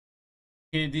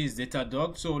Okay, this is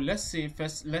Datadog. So let's see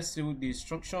the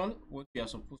instruction, what we are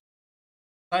supposed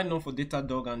to sign up for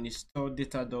Datadog and install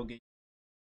Datadog.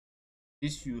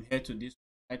 This you head to this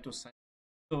site to sign.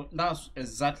 So that's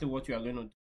exactly what you are going to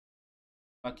do.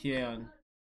 Back here, and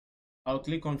I'll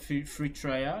click on free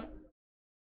trial.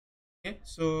 Okay,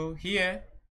 so here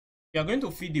you are going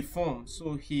to fill the form.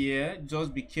 So here,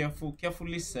 just be careful,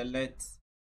 carefully select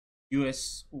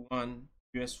US1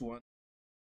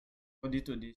 according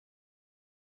to this.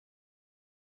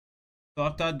 So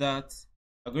after that,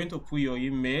 you're going to put your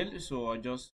email. So I'll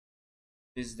just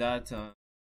paste that and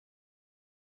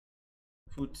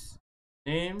put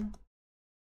name.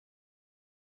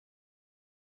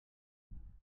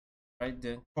 Right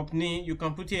then, company, you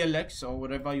can put ALX or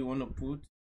whatever you want to put.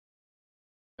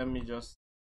 Let me just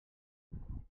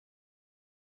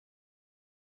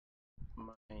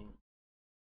my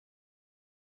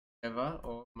server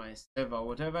or my server,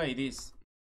 whatever it is.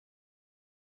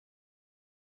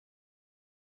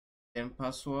 Then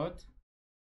password.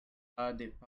 Add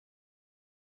the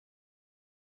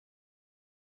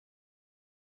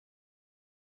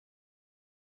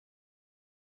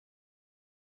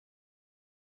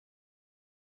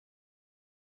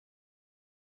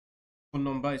phone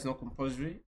number is not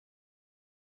compulsory.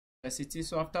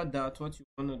 So after that, what you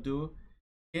want to do,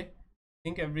 okay, I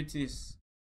think everything is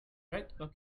right.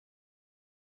 Okay,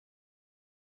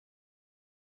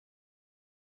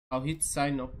 I'll hit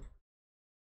sign up.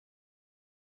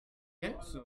 Okay,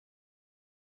 so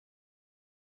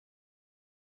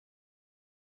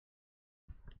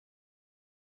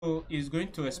it's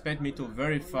going to expect me to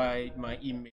verify my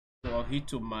email. So I'll hit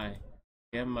to my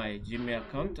Gmail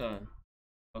account and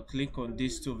I'll click on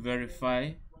this to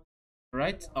verify.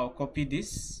 Right, I'll copy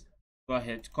this. Go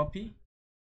ahead, copy.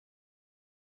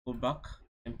 Go back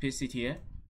and paste it here.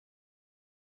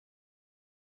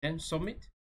 Then submit.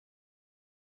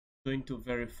 Going to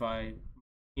verify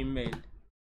email.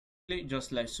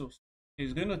 Just like so.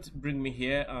 It's going to bring me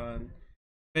here and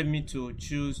let me to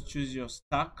choose your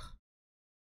stack.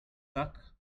 Okay,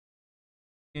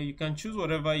 you can choose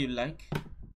whatever you like.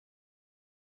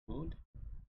 Good.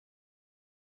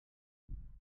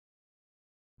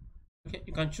 Okay,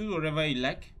 you can choose whatever you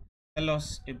like. Tell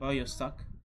us about your stack.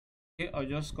 Okay, I'll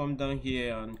just come down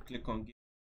here and click on Git.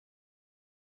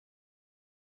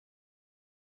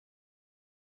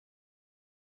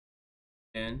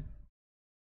 Then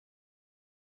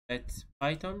let's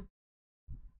Python,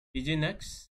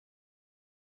 Nginx.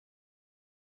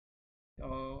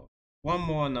 One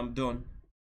more and I'm done.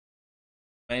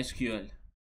 MySQL.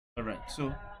 All right,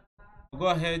 so go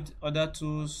ahead. Other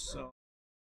tools.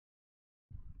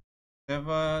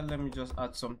 Server. Let me just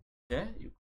add something there.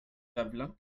 You have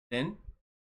blank. Then,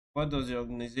 what does the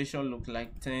organization look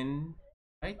like? 10,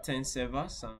 right? 10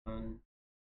 servers. And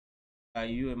are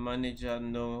you a manager?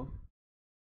 No.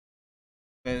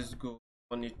 Let's go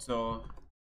monitor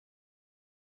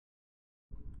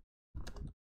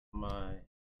my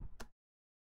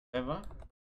server,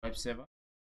 web server.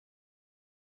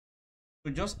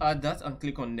 So just add that and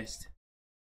click on next.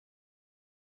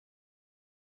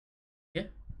 Okay,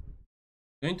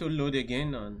 going to load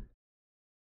again and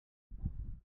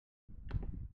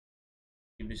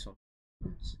give me some.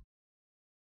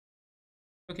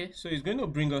 Okay, so it's going to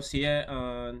bring us here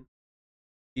and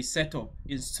the setup,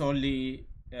 install the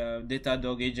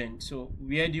Datadog agent. So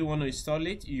where do you want to install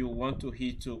it? You want to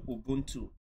hit to Ubuntu.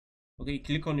 Okay,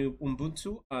 click on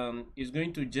Ubuntu and it's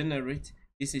going to generate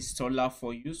this installer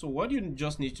for you. So what you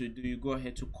just need to do, you go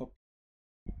ahead to copy.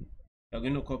 You're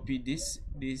going to copy this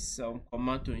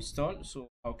command to install. So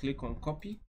I'll click on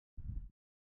copy.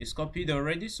 It's copied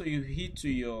already. So you hit to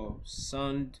your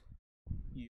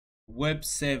web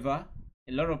server.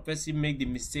 A lot of people make the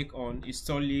mistake on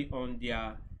installing on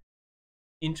their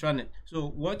intranet. So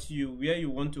where you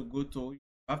want to go to, you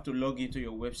have to log into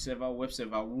your web server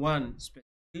 1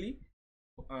 specifically.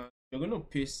 You're going to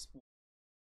paste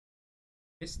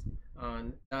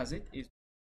and that's it.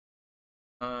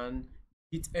 And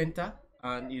hit enter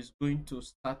and it's going to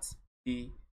start the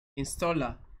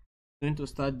installer.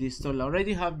 I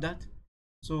already have that,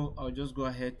 so I'll just go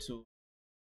ahead to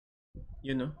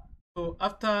so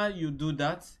after you do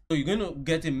that, so you're going to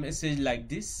get a message like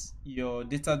this: your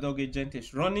Datadog agent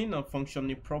is running and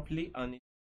functioning properly and it's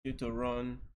due to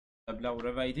run blah blah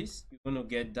whatever it is. You're going to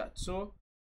get that. So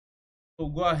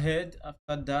go ahead.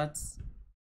 After that,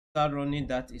 start running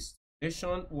that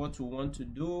installation. What we want to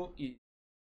do is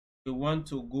we want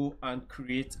to go and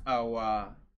create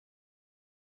our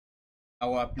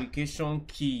application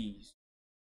keys.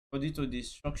 According to the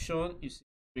instruction, is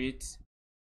create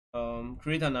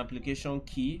an application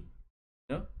key,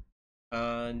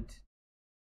 and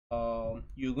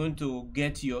you're going to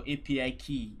get your API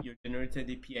key, your generated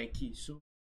API key. So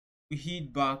we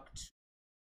hit back to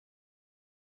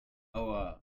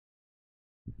our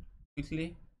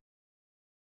quickly.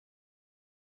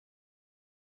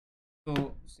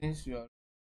 So since you are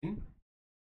in,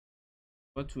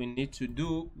 what we need to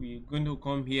do, we're going to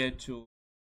come here to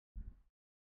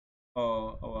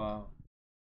our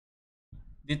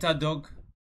Datadog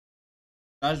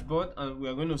dashboard, and we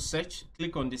are going to search.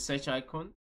 Click on the search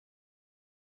icon,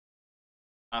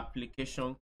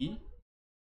 application key.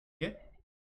 Okay,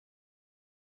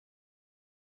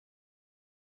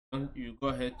 and you go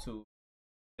ahead to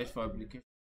search for application.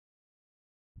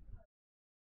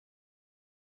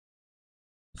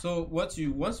 So once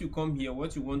you come here,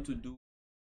 what you want to do,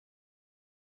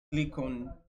 click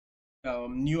on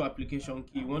new application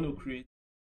key. You want to create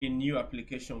a new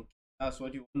application key. That's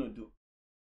what you want to do.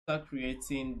 Start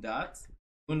creating that.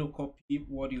 You're going to copy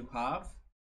what you have.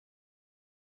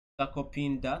 Start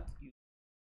copying that. You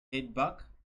head back.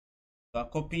 You are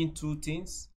copying two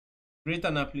things. Create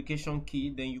an application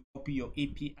key, then you copy your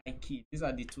API key. These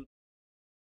are the two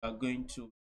you are going to.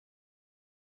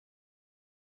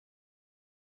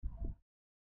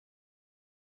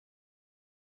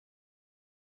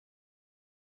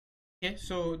 Okay,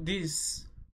 so this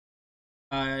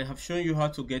I have shown you how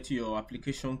to get your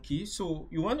application key. So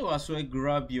you want to as well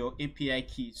grab your API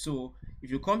key. So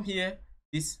if you come here,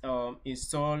 this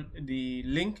install the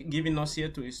link giving us here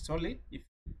to install it. If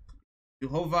you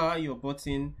hover your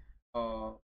button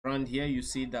around here, you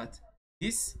see that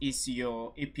this is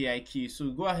your API key.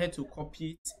 So go ahead to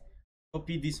copy it.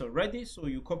 Copy this already. So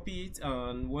you copy it,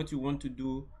 and what you want to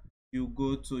do, you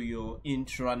go to your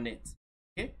intranet.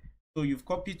 Okay, so you've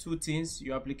copied two things,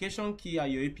 your application key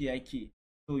and your API key.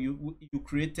 So you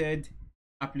created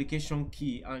application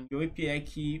key, and your API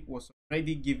key was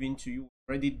already given to you,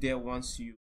 already there once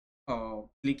you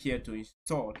click here to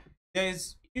install.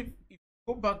 There's if you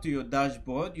go back to your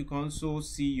dashboard, you can also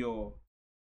see your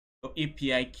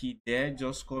API key there.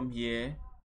 Just come here,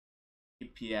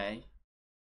 API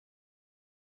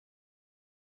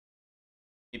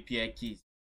keys,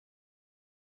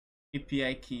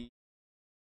 API key,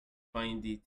 find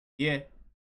it here.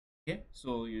 Okay,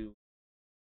 so you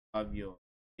have your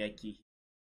API key.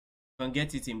 You can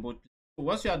get it in both. So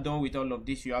once you are done with all of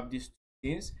this, you have these two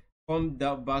things. Come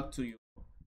down back to your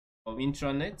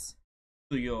intranet,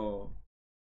 to your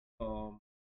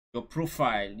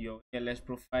profile, your LS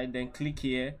profile. Then click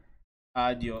here,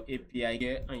 add your API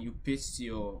here, and you paste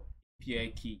your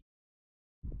API key.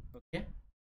 Okay.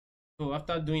 So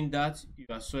after doing that, you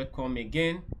as well come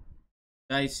again.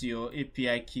 That is your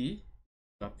API key.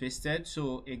 You have pasted.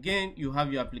 So again, you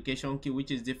have your application key, which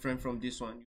is different from this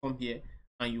one. You come here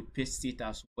and you paste it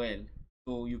as well.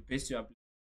 So you paste your application.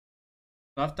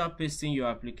 So after pasting your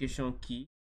application key,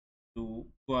 you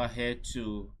go ahead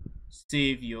to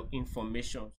save your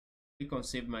information. Click on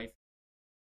save my. I'm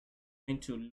going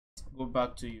to go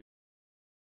back to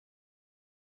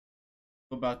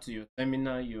your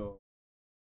terminal, your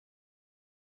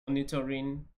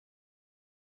monitoring,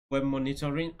 web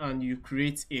monitoring, and you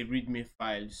create a readme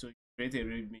file. So you create a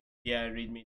readme here,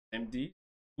 readme.md.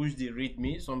 Push the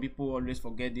readme. Some people always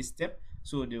forget this step,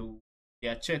 so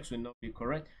their checks will not be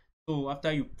correct. So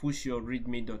after you push your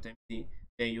readme.md,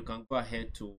 then you can go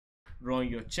ahead to run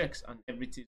your checks and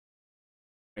everything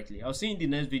correctly. I'll see you in the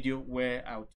next video where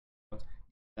I'll talk about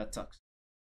that tax.